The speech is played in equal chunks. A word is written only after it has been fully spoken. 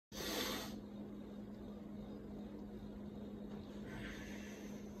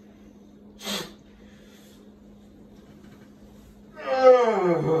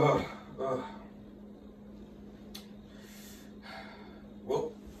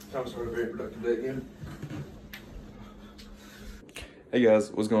Time to start a very productive day again. Hey guys,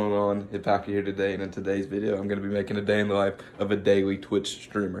 what's going on? Hip here today, and in today's video, I'm going to be making a day in the life of a daily Twitch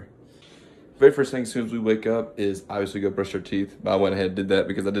streamer. Very first thing as soon as we wake up is obviously go brush our teeth. But I went ahead and did that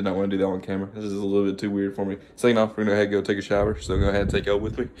because I did not want to do that on camera. This is a little bit too weird for me. Second off, we're going to go ahead and go take a shower, so go ahead and take y'all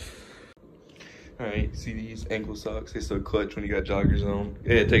with me. Alright, see these ankle socks? They're so clutch when you got joggers on.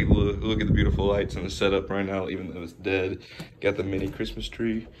 Yeah, take a look at the beautiful lights and the setup right now, even though it's dead. Got the mini Christmas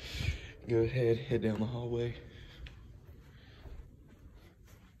tree. Go ahead, head down the hallway.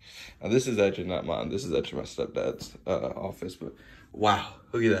 Now this is actually not mine. This is actually my stepdad's office, but wow,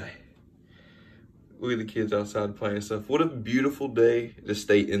 look at that. Look at the kids outside playing stuff. What a beautiful day to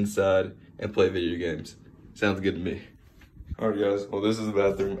stay inside and play video games. Sounds good to me. All right, guys. Well, this is the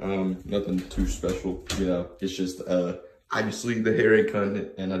bathroom. Nothing too special, you know. It's just obviously the hair ain't cutting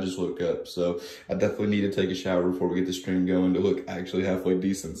it, and I just woke up, so I definitely need to take a shower before we get the stream going to look actually halfway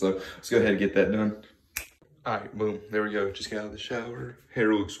decent. So let's go ahead and get that done. All right, boom. There we go. Just got out of the shower.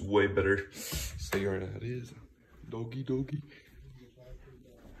 Hair looks way better. So you already know how it is. Doggy, doggy.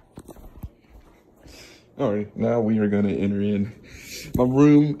 All right, now we are gonna enter in my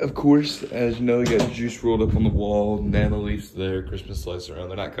room, of course. As you know, you got juice rolled up on the wall, nano leaves there, Christmas lights around.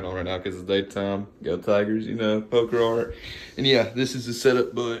 They're not cut on right now because it's daytime. Got tigers, you know, poker art. And yeah, this is the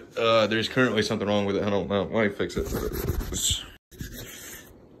setup, but there's currently something wrong with it. I don't know. Let me fix it.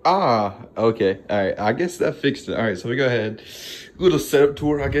 Ah, okay. All right, I guess that fixed it. All right, so we go ahead. Little setup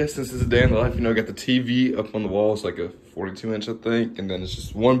tour, I guess. This is a day in the life. You know, got the TV up on the wall. It's like a 42-inch, I think. And then it's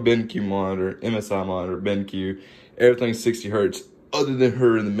just one BenQ monitor, MSI monitor, BenQ. Everything's 60 hertz. Other than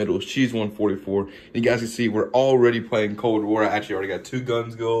her in the middle, she's 144. And you guys can see we're already playing Cold War. I actually already got 2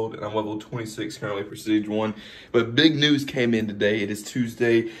 guns gold, and I'm level 26 currently for Siege 1. But big news came in today. It is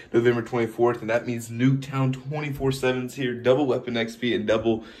Tuesday, November 24th, and that means Nuketown 24/7 is here. Double weapon XP and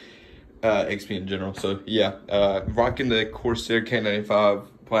double XP in general. So yeah, rocking the Corsair K95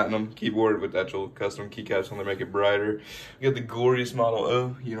 Platinum keyboard with actual custom keycaps on there, make it brighter. We got the glorious Model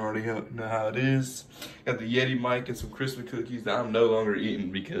O, you already know how it is. Got the Yeti mic and some Christmas cookies that I'm no longer eating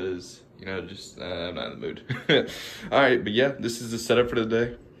because, you know, just I'm not in the mood. All right, but yeah, this is the setup for the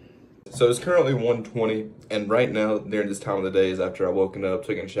day. So it's currently 1:20, and right now, during this time of the day, is after I've woken up,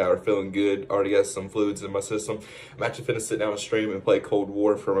 taken a shower, feeling good, already got some fluids in my system. I'm actually finna sit down and stream and play Cold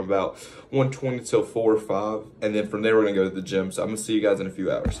War from about 1:20 till 4 or 5, and then from there, we're gonna go to the gym. So I'm gonna see you guys in a few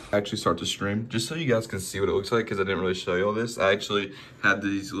hours. I actually start to stream, just so you guys can see what it looks like, because I didn't really show you all this. I actually had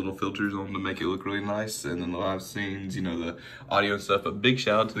these little filters on to make it look really nice, and then the live scenes, you know, the audio and stuff. But big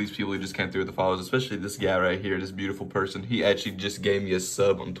shout out to these people who just came through with the follows, especially this guy right here, this beautiful person. He actually just gave me a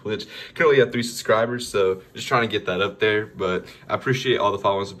sub on Twitch. Currently have 3 subscribers, so just trying to get that up there. But I appreciate all the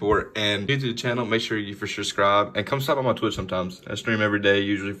following support, and if you're new to the channel, make sure you for sure subscribe and come stop on my Twitch sometimes. I stream every day,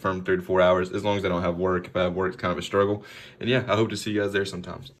 usually from 3 to 4 hours, as long as I don't have work. If I have work, it's kind of a struggle. And yeah, I hope to see you guys there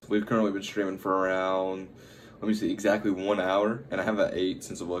sometimes. We've currently been streaming for around, let me see, exactly 1 hour, and I have at 8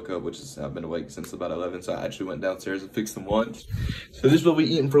 since I woke up, which is, I've been awake since about 11, so I actually went downstairs and fixed some lunch. So this is what we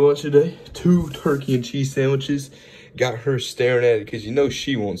eating for lunch today. 2 turkey and cheese sandwiches. Got her staring at it because you know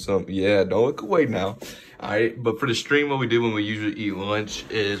she wants something. Yeah, don't look away now. All right, but for the stream, what we do when we usually eat lunch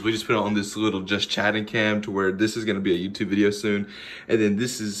is we just put it on this little just chatting cam to where this is going to be a YouTube video soon. And then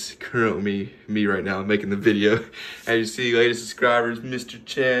this is currently me right now making the video. As you see, latest subscribers, Mr.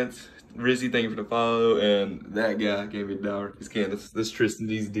 Chance, Rizzy, thank you for the follow, and that guy gave me a dollar. He's Candace. This Tristan,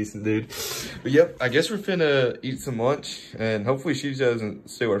 he's a decent dude. But yep, I guess we're finna eat some lunch, and hopefully she doesn't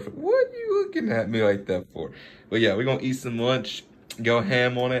say what are you looking at me like that for? But yeah, we're gonna eat some lunch, go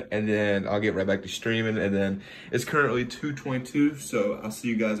ham on it, and then I'll get right back to streaming. And then it's currently 2:22, so I'll see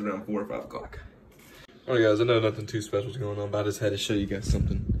you guys around 4 or 5 o'clock. All right, guys, I know nothing too special is going on, but I just had to show you guys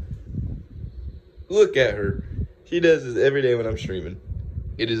something. Look at her. She does this every day when I'm streaming.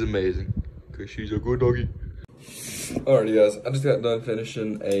 It is amazing, because she's a good doggy. Alrighty, guys, I just got done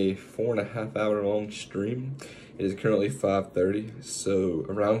finishing a 4.5 hour long stream. It is currently 5:30, so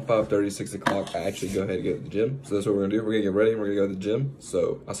around 5:30, 6 o'clock, I actually go ahead and go to the gym. So that's what we're gonna do. We're gonna get ready and we're gonna go to the gym.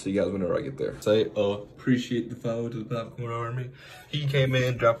 So I'll see you guys whenever I get there. Say, appreciate the follow to the Popcorn Army. He came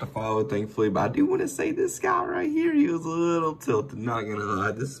in, dropped a follow, thankfully, but I do want to say this guy right here, he was a little tilted, not gonna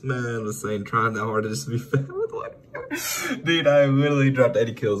lie. This man was saying, trying that hard to just be fat with one. Dude, I literally dropped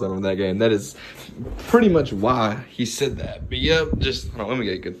 80 kills on him in that game. That is pretty much why he said that. But yep, just, hold on, let me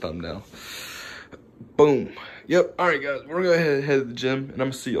get a good thumbnail. Boom. Yep, alright guys, we're gonna go head to the gym, and I'm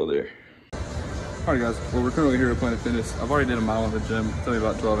gonna see y'all there. Alright guys, well we're currently here at Planet Fitness. I've already did a mile in the gym. It took me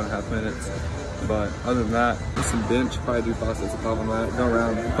about 12.5 minutes. But other than that, just some bench, probably do 5 sets of top on that. Go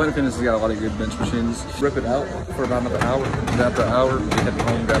around. Planet Fitness has got a lot of good bench machines. Rip it out for about another hour. And after an hour, we head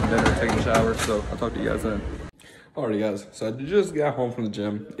home, grab dinner, take a shower. So I'll talk to you guys then. Alrighty guys, so I just got home from the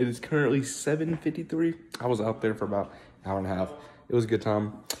gym. It is currently 7:53. I was out there for about an hour and a half. It was a good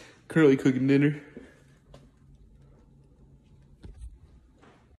time. Currently cooking dinner.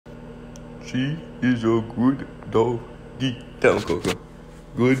 She is a good doggy. Tell him, Coco.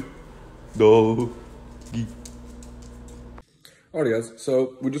 Good doggy. Alright guys,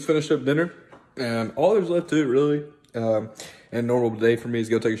 so we just finished up dinner and all there's left to it really. And normal day for me is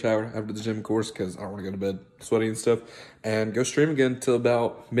go take a shower after the gym course because I don't want to go to bed sweaty and stuff, and go stream again until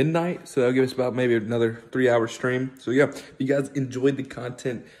about midnight. So that'll give us about maybe another 3-hour stream. So yeah, if you guys enjoyed the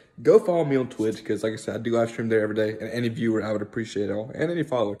content, go follow me on Twitch because like I said, I do live stream there every day, and any viewer I would appreciate it all, and any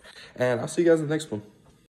follower. And I'll see you guys in the next one.